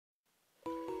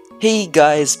Hey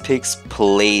guys,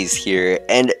 PixPlays here,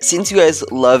 and since you guys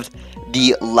loved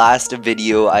the last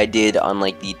video I did on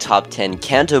like the top 10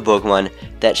 Kanto Pokemon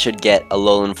that should get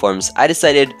Alolan forms, I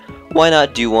decided why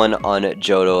not do one on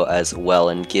Johto as well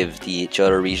and give the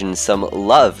Johto region some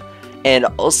love. And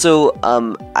also,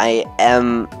 so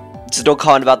don't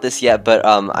comment about this yet, but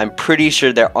I'm pretty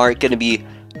sure there aren't going to be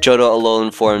Johto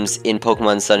Alolan forms in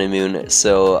Pokemon Sun and Moon,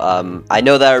 so I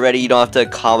know that already, you don't have to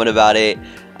comment about it.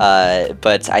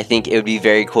 But I think it would be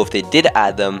very cool if they did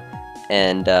add them,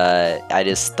 and I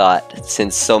just thought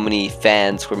since so many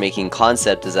fans were making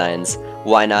concept designs,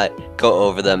 why not go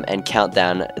over them and count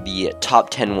down the top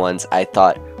 10 ones I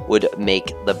thought would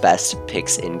make the best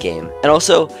picks in game. And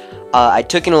also, I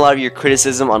took in a lot of your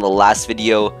criticism on the last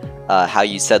video, how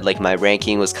you said like my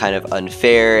ranking was kind of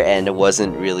unfair and it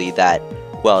wasn't really that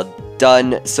well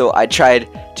done, so I tried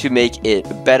to make it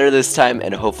better this time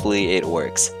and hopefully it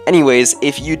works. Anyways,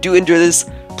 if you do enjoy this,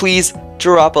 please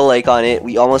drop a like on it.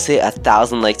 We almost hit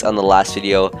 1,000 likes on the last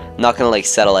video. I'm not gonna like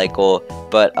set a like goal,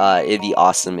 but it'd be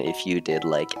awesome if you did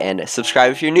like and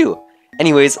subscribe if you're new.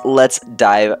 Anyways, let's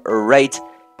dive right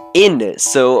in.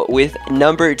 So with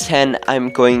number 10, I'm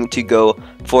going to go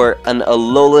for an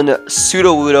Alolan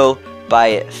Sudowoodo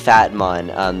by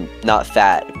Phatmon, not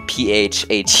Fat,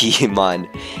 Phatmon,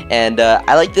 and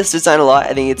I like this design a lot.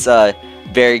 I think it's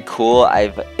very cool.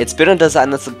 It's been a design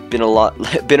that's been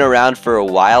around for a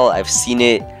while. I've seen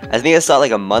it. I think I saw it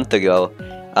like a month ago,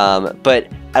 but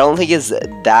I don't think it's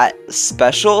that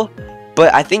special.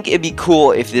 But I think it'd be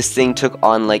cool if this thing took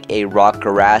on like a rock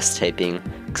grass typing,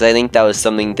 because I think that was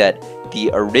something that the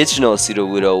original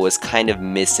Sudowoodo was kind of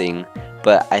missing.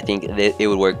 But I think that it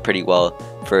would work pretty well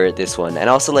for this one. And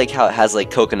also like how it has like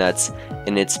coconuts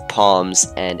in its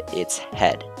palms and its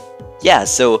head. Yeah,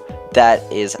 so that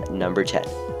is number 10.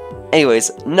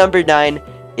 Anyways, number 9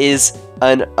 is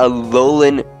an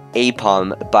Alolan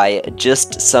Aipom by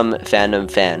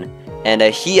justsomefandomfan. And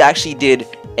he actually did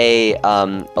a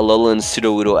Alolan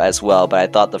Sudowoodo as well, but I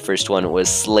thought the first one was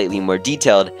slightly more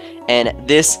detailed. And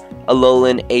this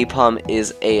Alolan Aipom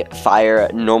is a fire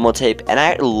normal type, and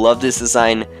I love this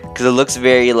design because it looks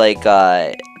very like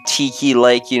tiki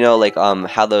like, you know, like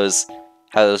how those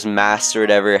masks or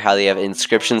whatever, how they have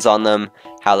inscriptions on them,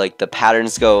 how like the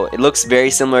patterns go. It looks very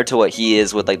similar to what he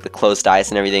is with like the closed eyes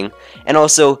and everything. And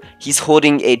also he's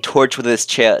holding a torch with his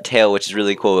tail, which is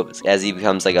really cool as he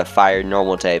becomes like a fire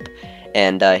normal type.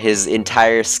 And his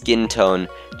entire skin tone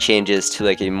changes to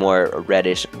like a more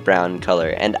reddish brown color,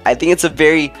 and I think it's a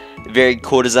very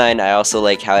cool design. I also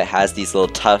like how it has these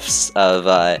little tufts of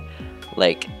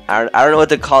like I don't know what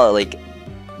to call it, like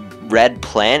red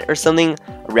plant or something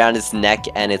around its neck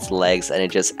and its legs, and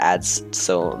it just adds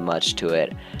so much to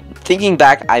it. Thinking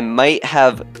back, I might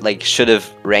have should have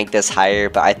ranked this higher,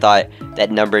 but I thought that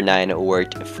number 9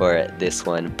 worked for this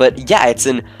one. But yeah, it's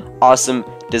an awesome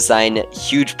design.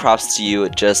 Huge props to you,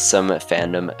 Just Some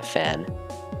Fandom Fan.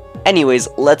 Anyways,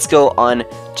 let's go on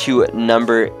to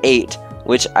number 8,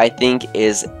 which I think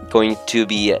is going to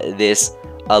be this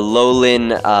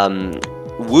Alolan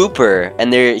Wooper.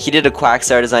 And he did a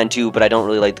Quagsire design too, but I don't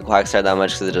really like the Quagsire that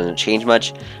much because it doesn't change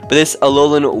much. But this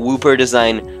Alolan Wooper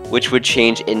design, which would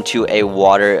change into a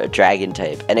water dragon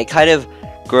type, and it kind of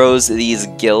grows these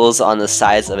gills on the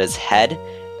sides of its head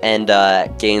and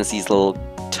gains these little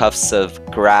tufts of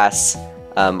grass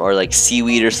or like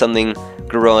seaweed or something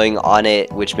growing on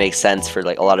it, which makes sense for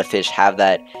like a lot of fish have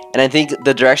that. And I think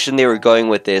the direction they were going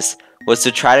with this was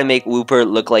to try to make Wooper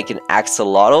look like an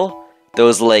axolotl,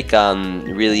 those like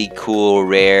really cool,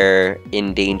 rare,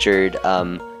 endangered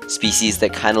species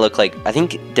that kind of look like, I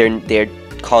think they're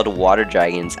called water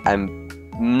dragons. I'm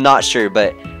not sure,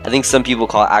 but I think some people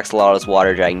call axolotls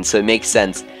water dragons, so it makes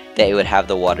sense that it would have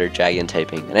the water dragon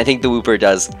typing. And I think the Wooper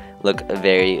does look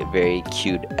very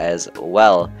cute as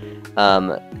well.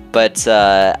 But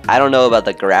I don't know about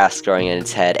the grass growing in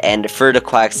its head, and for the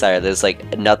Quagsire, there's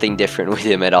like nothing different with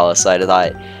him at all, so I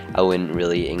thought I wouldn't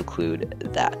really include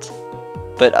that.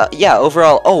 But yeah,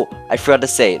 overall, oh, I forgot to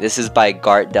say, this is by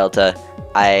Gart-Delta.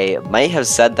 I might have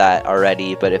said that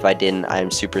already, but if I didn't,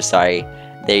 I'm super sorry.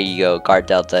 There you go,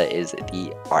 Gart-Delta is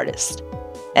the artist.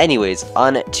 Anyways,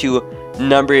 on to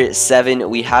number 7,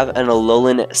 we have an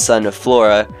Alolan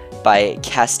Sunflora by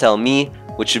Castelmi,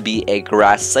 which would be a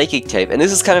grass psychic type. And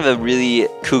this is kind of a really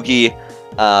kooky,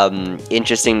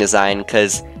 interesting design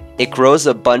because it grows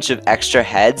a bunch of extra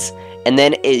heads, and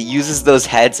then it uses those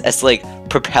heads as like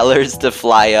propellers to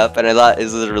fly up. And I thought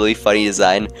this was a really funny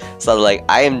design, so like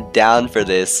I am down for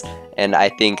this. And I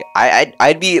think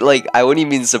I'd be like, I wouldn't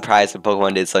even be surprised if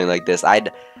Pokemon did something like this.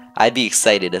 I'd I'd be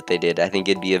excited if they did. I think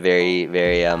it'd be a very,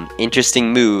 very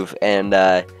interesting move, and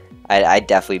I I'd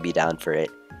definitely be down for it.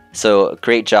 So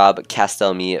great job,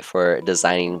 Castelmi, for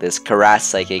designing this Karas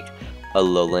Psychic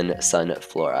Alolan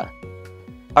Sunflora.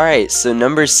 Alright, so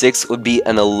number 6 would be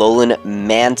an Alolan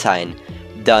Mantine,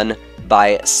 done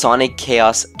by Sonic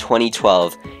Chaos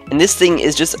 2012. And this thing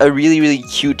is just a really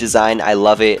cute design. I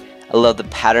love it. I love the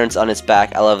patterns on its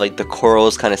back. I love like the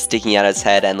corals kind of sticking out its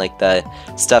head and like the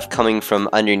stuff coming from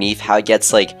underneath. How it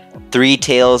gets like 3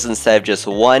 tails instead of just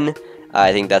 1.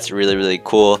 I think that's really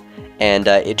cool. And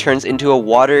it turns into a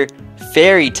water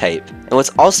fairy type. And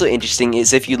what's also interesting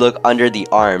is if you look under the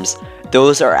arms,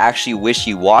 those are actually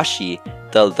wishy-washy.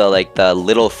 The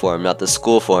little form, not the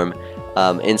school form,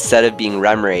 instead of being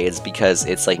Remoraid's, because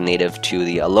it's like native to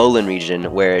the Alolan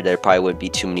region where there probably wouldn't be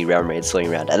too many Remoraid's floating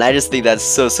around. And I just think that's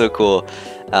so cool,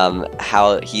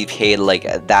 how he paid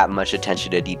like that much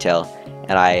attention to detail,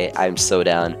 and I'm so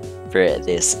down for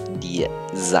this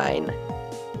design.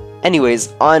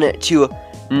 Anyways, on to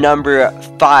number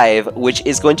 5, which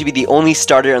is going to be the only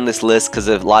starter on this list because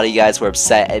a lot of you guys were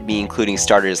upset at me including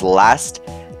starters last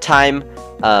time,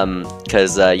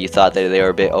 because you thought that they were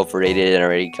a bit overrated and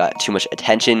already got too much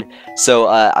attention. So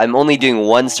I'm only doing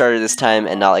one starter this time,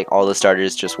 and not like all the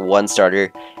starters, just one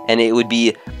starter, and it would be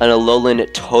an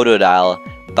Alolan Totodile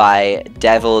by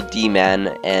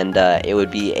DevilDMan, and it would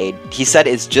be he said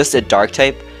it's just a dark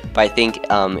type, but I think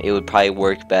it would probably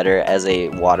work better as a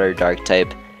water dark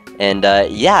type. And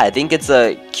yeah, I think it's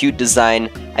a cute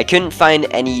design. I couldn't find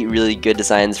any really good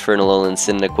designs for an Alolan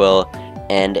Cyndaquil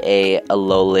and a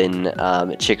Alolan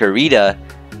Chikorita.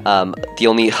 The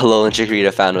only Alolan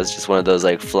Chikorita found was just one of those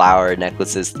like flower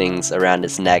necklaces things around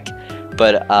its neck.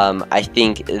 But I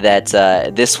think that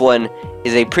this one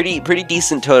is a pretty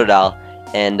decent Totodile,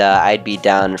 and I'd be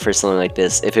down for something like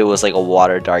this if it was like a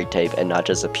water dark type and not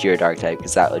just a pure dark type,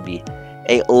 because that would be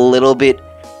a little bit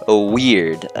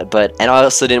weird. And I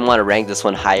also didn't want to rank this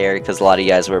one higher because a lot of you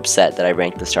guys were upset that I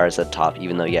ranked the stars at the top,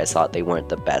 even though you guys thought they weren't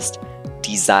the best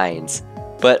designs.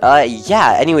 But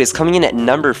yeah, anyways, coming in at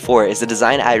number 4 is a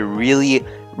design I really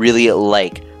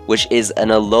like, which is an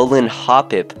Alolan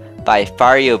Hoppip by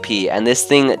Fario-P, and this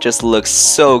thing just looks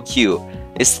so cute.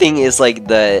 This thing is like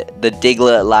the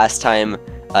Diglett last time.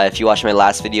 If you watched my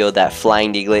last video, that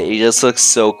flying Diglett, it just looks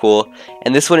so cool.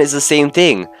 And this one is the same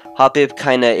thing. Hoppip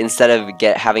kind of, instead of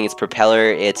having its propeller,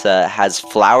 it has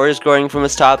flowers growing from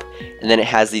its top, and then it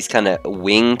has these kind of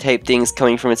wing type things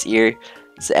coming from its ear,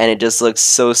 and it just looks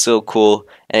so cool,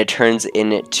 and it turns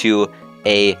into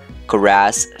a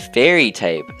grass fairy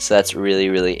type, so that's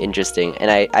really interesting. And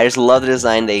I just love the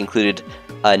design. They included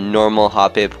a normal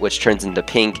Hoppip, which turns into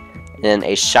pink, and then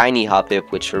a shiny Hoppip,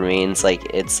 which remains like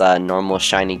its normal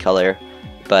shiny color,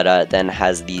 but then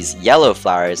has these yellow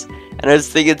flowers. And I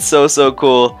just think it's so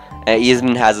cool. And it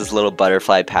even has this little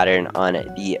butterfly pattern on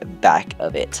the back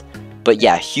of it. But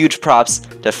yeah, huge props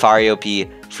to Fario-P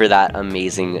for that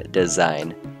amazing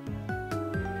design.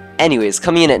 Anyways,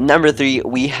 coming in at number 3,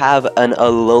 we have an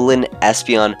Alolan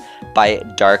Espeon by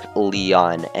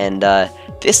DarkLeon, and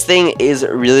this thing is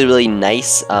really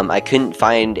nice. I couldn't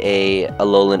find a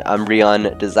Alolan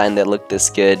Umbreon design that looked this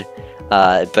good.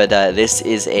 But this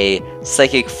is a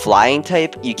psychic flying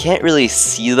type. You can't really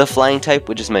see the flying type,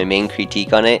 which is my main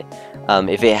critique on it.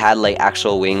 If it had like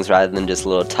actual wings rather than just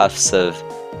little tufts of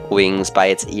wings by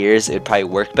its ears, it would probably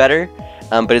work better.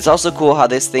 But it's also cool how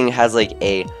this thing has like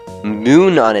a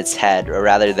moon on its head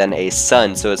rather than a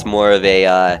sun, so it's more of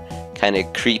a kind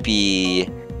of creepy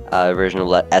version of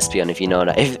Espeon, if you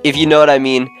know what I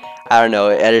mean. I don't know.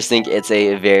 I just think it's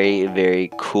a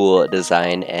very cool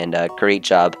design, and great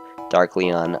job,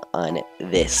 DarkLeon, on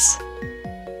this.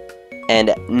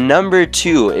 And number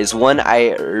 2 is one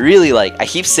I really like. I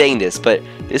keep saying this, but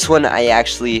this one I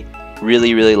actually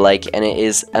really like, and it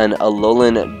is an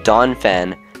Alolan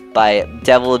Donphan by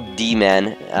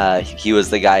DevilDMan. He was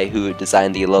the guy who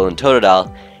designed the Alolan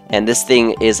Totodile, and this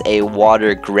thing is a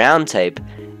water ground type,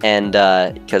 and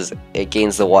because it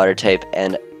gains the water type,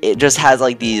 and it just has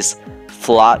like these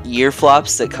ear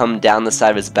flops that come down the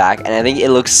side of its back, and I think it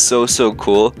looks so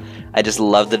cool. I just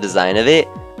love the design of it.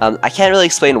 I can't really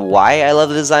explain why I love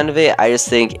the design of it. I just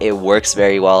think it works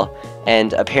very well,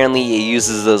 and apparently it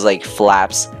uses those like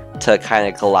flaps to kind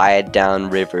of glide down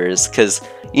rivers, because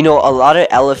you know, a lot of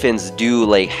elephants do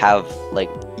like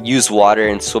use water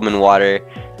and swim in water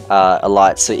a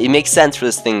lot, so it makes sense for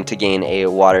this thing to gain a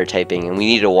water typing, and we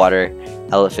need a water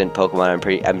elephant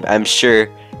Pokemon. I'm sure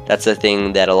that's a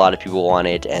thing that a lot of people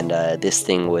wanted, and this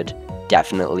thing would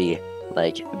definitely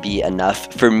like be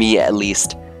enough for me, at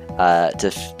least,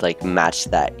 to like match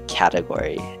that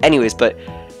category. Anyways, but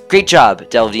great job,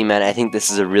 DevilDMan. I think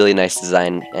this is a really nice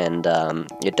design, and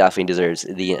it definitely deserves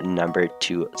the number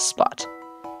 2 spot.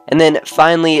 And then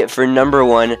finally, for number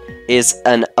 1 is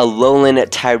an Alolan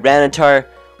Tyranitar,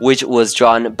 which was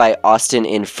drawn by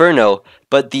Austinferno,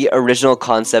 but the original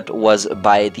concept was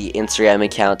by the Instagram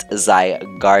account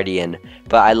Guardian.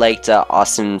 But I liked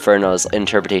Austinferno's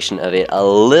interpretation of it a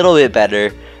little bit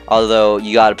better, although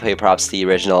you gotta pay props to the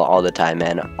original all the time,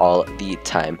 man, all the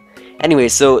time. Anyway,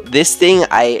 so this thing,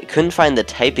 I couldn't find the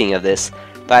typing of this,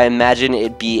 but I imagine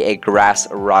it'd be a grass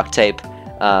rock type,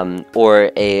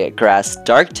 or a grass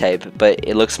dark type, but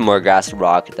it looks more grass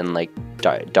rock than like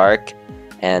dark.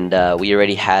 And we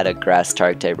already had a grass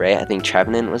dark type, right? I think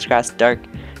Trevenant was grass dark.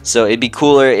 So it'd be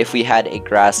cooler if we had a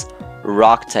grass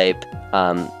rock type.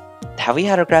 Have we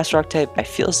had a grass rock type? I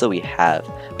feel as though we have.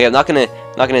 Okay, I'm not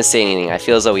gonna say anything. I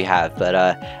feel as though we have, but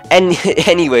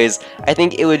anyways, I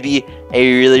think it would be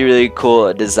a really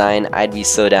cool design. I'd be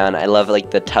so down. I love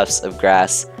like the tufts of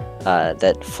grass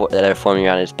that are forming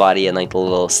around his body, and like the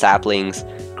little saplings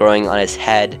growing on his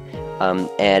head,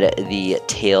 and the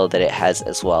tail that it has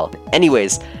as well.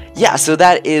 Anyways, yeah, so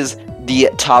that is the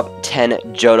top 10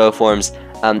 Johto forms.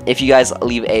 If you guys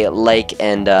leave a like,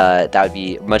 and that would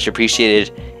be much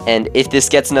appreciated. And if this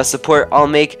gets enough support, I'll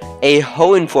make a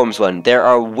Hoenn forms one. There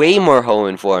are way more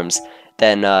Hoenn forms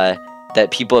than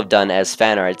that people have done as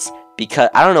fan arts,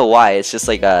 because I don't know why. It's just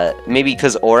like maybe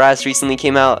because Auras recently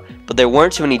came out, but there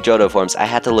weren't too many Johto forms. I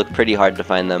had to look pretty hard to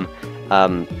find them,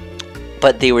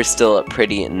 but they were still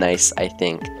pretty nice, I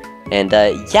think. And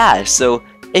yeah, so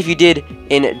if you did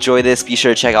enjoy this, be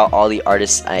sure to check out all the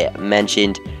artists I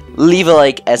mentioned. Leave a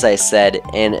like, as I said,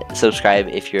 and subscribe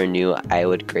if you're new. I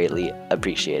would greatly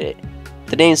appreciate it.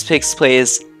 The name's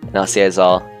PixPlays, and I'll see you guys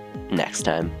all next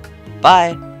time.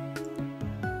 Bye!